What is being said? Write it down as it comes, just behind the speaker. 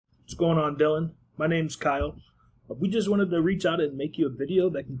going on, Dylan? My name's Kyle. We just wanted to reach out and make you a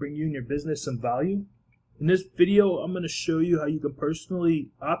video that can bring you and your business some value. In this video, I'm going to show you how you can personally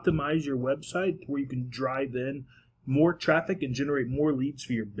optimize your website where you can drive in more traffic and generate more leads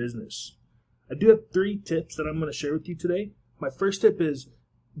for your business. I do have 3 tips that I'm going to share with you today. My first tip is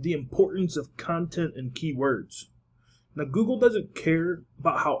the importance of content and keywords. Now, Google doesn't care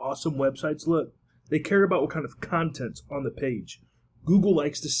about how awesome websites look. They care about what kind of content's on the page. Google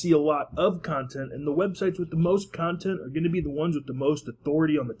likes to see a lot of content, and the websites with the most content are going to be the ones with the most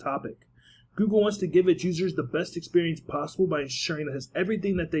authority on the topic. Google wants to give its users the best experience possible by ensuring it has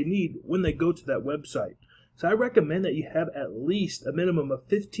everything that they need when they go to that website. So I recommend that you have at least a minimum of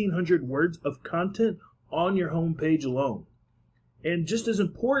 1,500 words of content on your home page alone. And just as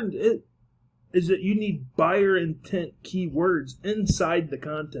important is that you need buyer intent keywords inside the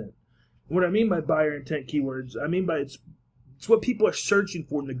content. What I mean by buyer intent keywords, I mean by it's what people are searching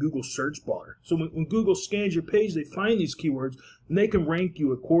for in the Google search bar. So when Google scans your page, they find these keywords and they can rank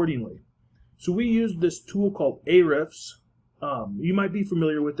you accordingly. So we use this tool called Ahrefs. You might be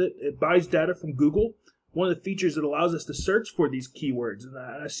familiar with it. It buys data from Google. One of the features that allows us to search for these keywords.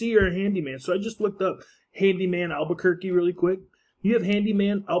 And I see you're a handyman, so I just looked up Handyman Albuquerque really quick. You have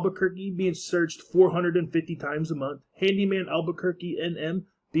Handyman Albuquerque being searched 450 times a month. Handyman Albuquerque NM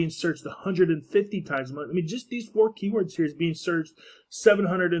being searched 150 times a month. I mean, just these 4 keywords here is being searched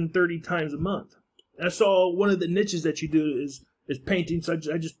 730 times a month. And I saw one of the niches that you do is painting, so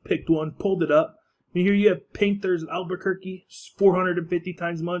I just picked one, pulled it up. And here you have Painters Albuquerque, 450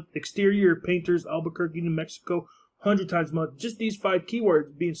 times a month. Exterior Painters Albuquerque, New Mexico, 100 times a month. Just these 5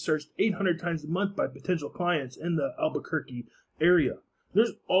 keywords being searched 800 times a month by potential clients in the Albuquerque area.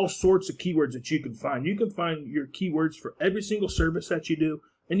 There's all sorts of keywords that you can find. You can find your keywords for every single service that you do,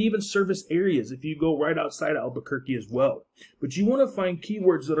 and even service areas if you go right outside Albuquerque as well. But you want to find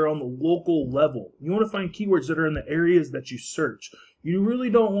keywords that are on the local level. You want to find keywords that are in the areas that you search. You really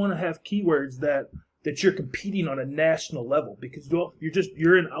don't want to have keywords that you're competing on a national level, because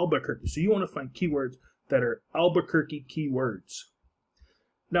you're in Albuquerque. So you want to find keywords that are Albuquerque keywords.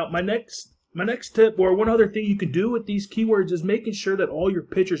 Now, my next tip, or one other thing you can do with these keywords, is making sure that all your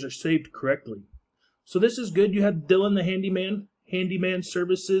pictures are saved correctly. So this is good. You have Dylan the Handyman, handyman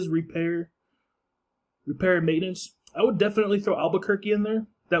services, repair and maintenance. I would definitely throw Albuquerque in there.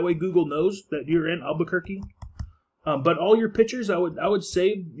 That way Google knows that you're in Albuquerque. But all your pictures, I would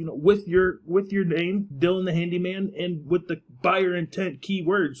save, with your name, Dylan the Handyman, and with the buyer intent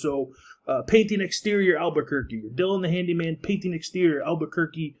keyword. So painting exterior Albuquerque, or Dylan the Handyman painting exterior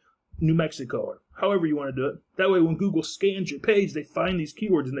Albuquerque, New Mexico, or however you want to do it. That way when Google scans your page, they find these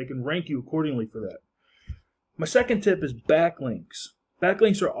keywords and they can rank you accordingly for that. My second tip is backlinks.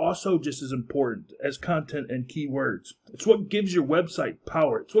 Backlinks are also just as important as content and keywords. It's what gives your website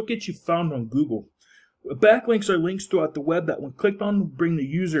power. It's what gets you found on Google. Backlinks are links throughout the web that when clicked on will bring the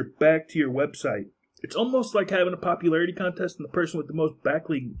user back to your website. It's almost like having a popularity contest and the person with the most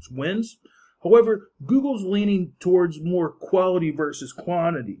backlinks wins. However, Google's leaning towards more quality versus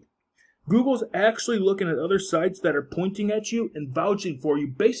quantity. Google's actually looking at other sites that are pointing at you and vouching for you,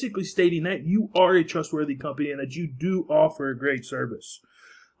 basically stating that you are a trustworthy company and that you do offer a great service.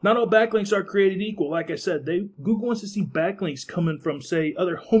 Not all backlinks are created equal. Like I said, Google wants to see backlinks coming from, say,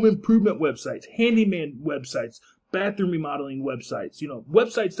 other home improvement websites, handyman websites, bathroom remodeling websites,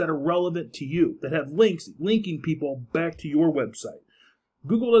 websites that are relevant to you, that have links linking people back to your website.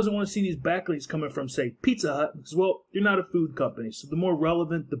 Google doesn't want to see these backlinks coming from, say, Pizza Hut, because, well, you're not a food company, so the more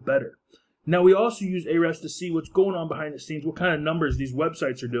relevant, the better. Now, we also use Ahrefs to see what's going on behind the scenes, what kind of numbers these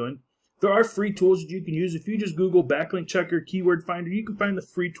websites are doing. There are free tools that you can use. If you just Google Backlink Checker, Keyword Finder, you can find the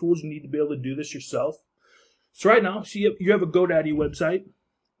free tools you need to be able to do this yourself. So right now, see, you have a GoDaddy website,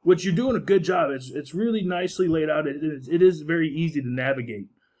 which you're doing a good job. It's really nicely laid out. It is very easy to navigate.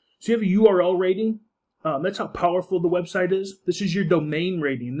 So you have a URL rating. That's how powerful the website is. This is your domain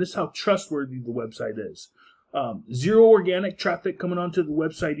rating. This is how trustworthy the website is. 0 organic traffic coming onto the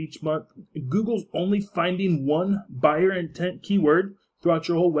website each month. Google's only finding 1 buyer intent keyword throughout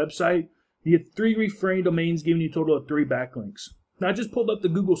your whole website. You have 3 referring domains giving you a total of 3 backlinks. Now, I just pulled up the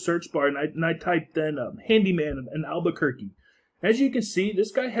Google search bar and I typed in Handyman in Albuquerque. As you can see,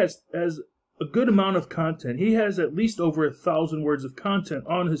 this guy has a good amount of content. He has at least over 1,000 words of content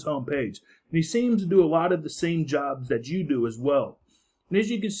on his homepage. And he seems to do a lot of the same jobs that you do as well. And as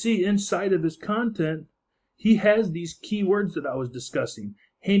you can see inside of his content, he has these keywords that I was discussing.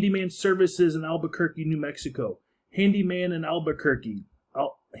 Handyman services in Albuquerque, New Mexico. Handyman in Albuquerque.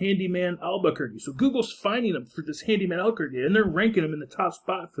 Handyman Albuquerque. So Google's finding him for this Handyman Albuquerque, and they're ranking him in the top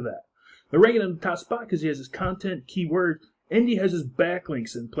spot for that. They're ranking him in the top spot because he has his content, keywords, and he has his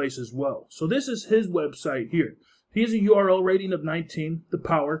backlinks in place as well. So this is his website here. He has a URL rating of 19, the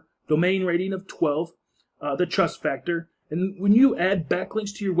power, domain rating of 12, the trust factor. And when you add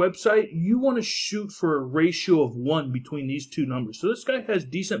backlinks to your website, you want to shoot for a ratio of 1 between these two numbers. So this guy has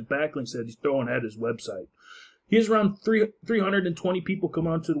decent backlinks that he's throwing at his website. He has around 320 people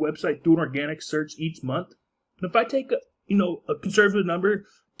coming onto the website doing organic search each month. And if I take a conservative number,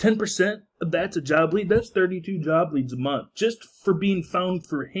 10% of that's a job lead. That's 32 job leads a month just for being found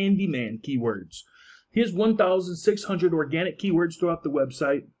for handyman keywords. He has 1,600 organic keywords throughout the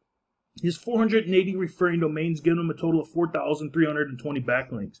website. He has 480 referring domains, giving him a total of 4,320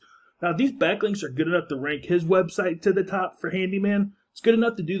 backlinks. Now, these backlinks are good enough to rank his website to the top for handyman. It's good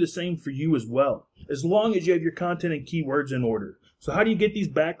enough to do the same for you as well, as long as you have your content and keywords in order. So how do you get these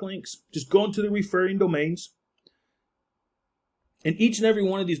backlinks? Just go into the referring domains. And each and every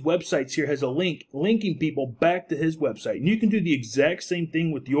one of these websites here has a link linking people back to his website. And you can do the exact same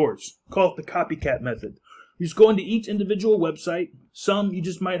thing with yours. Call it the copycat method. You just go into each individual website. Some you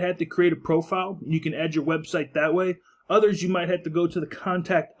just might have to create a profile, and you can add your website that way. Others you might have to go to the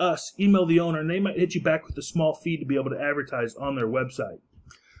contact us, email the owner, and they might hit you back with a small fee to be able to advertise on their website.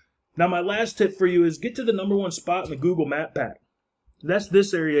 Now my last tip for you is get to the #1 spot in the Google Map Pack. That's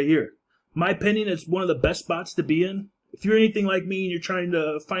this area here. In my opinion, it's one of the best spots to be in. If you're anything like me and you're trying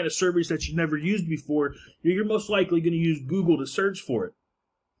to find a service that you've never used before, you're most likely going to use Google to search for it.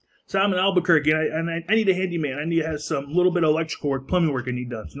 So I'm in Albuquerque, and I need a handyman. I need to have some little bit of electrical work, plumbing work I need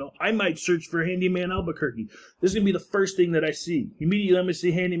done. So I might search for Handyman Albuquerque. This is going to be the first thing that I see. Immediately, I'm going to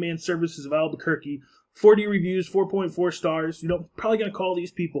see Handyman Services of Albuquerque, 40 reviews, 4.4 stars. Probably going to call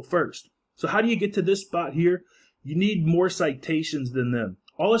these people first. So how do you get to this spot here? You need more citations than them.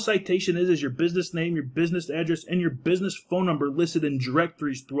 All a citation is your business name, your business address, and your business phone number listed in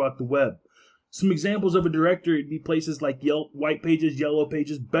directories throughout the web. Some examples of a directory would be places like Yelp, White Pages, Yellow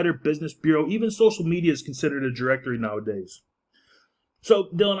Pages, Better Business Bureau. Even social media is considered a directory nowadays. So,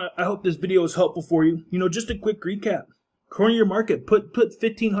 Dylan, I hope this video is helpful for you. Just a quick recap. Corner your market. Put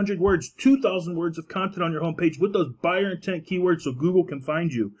 1,500 words, 2,000 words of content on your homepage with those buyer intent keywords so Google can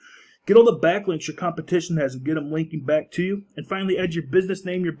find you. Get all the backlinks your competition has and get them linking back to you. And finally, add your business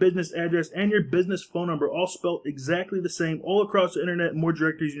name, your business address, and your business phone number, all spelled exactly the same, all across the internet, more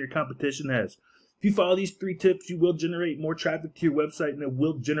directories than your competition has. If you follow these 3 tips, you will generate more traffic to your website, and it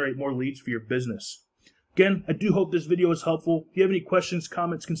will generate more leads for your business. Again, I do hope this video is helpful. If you have any questions,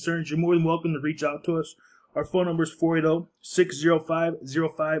 comments, concerns, you're more than welcome to reach out to us. Our phone number is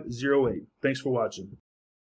 480-605-0508. Thanks for watching.